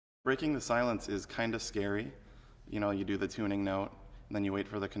Breaking the silence is kind of scary. You know, you do the tuning note, and then you wait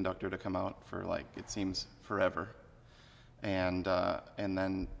for the conductor to come out for, like, it seems forever. And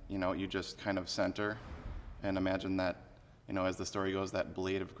then, you know, you just kind of center and imagine that, you know, as the story goes, that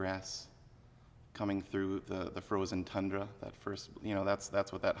blade of grass coming through the frozen tundra, that first, you know, that's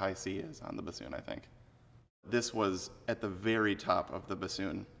what that high C is on the bassoon, I think. This was at the very top of the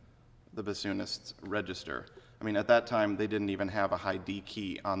bassoon, the bassoonist's register. I mean, at that time, they didn't even have a high D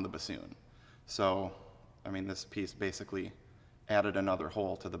key on the bassoon. So, I mean, this piece basically added another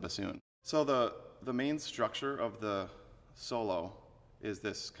hole to the bassoon. So the main structure of the solo is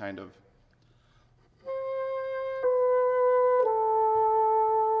this kind of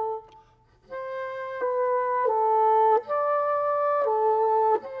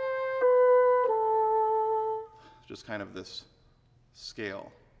just kind of this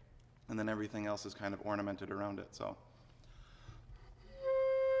scale, and then everything else is kind of ornamented around it. So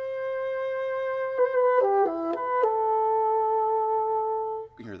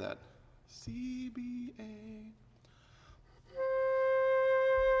you hear that CBA.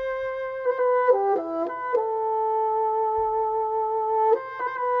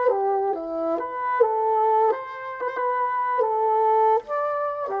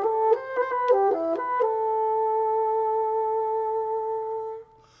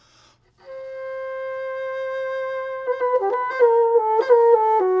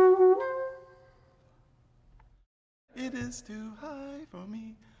 It is too high for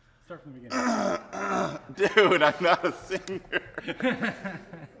me. Start from the beginning. Dude, I'm not a singer.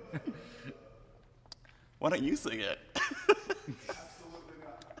 Why don't you sing it? Absolutely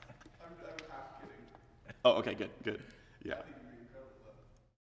not. I'm half kidding. Oh, okay, good. Yeah.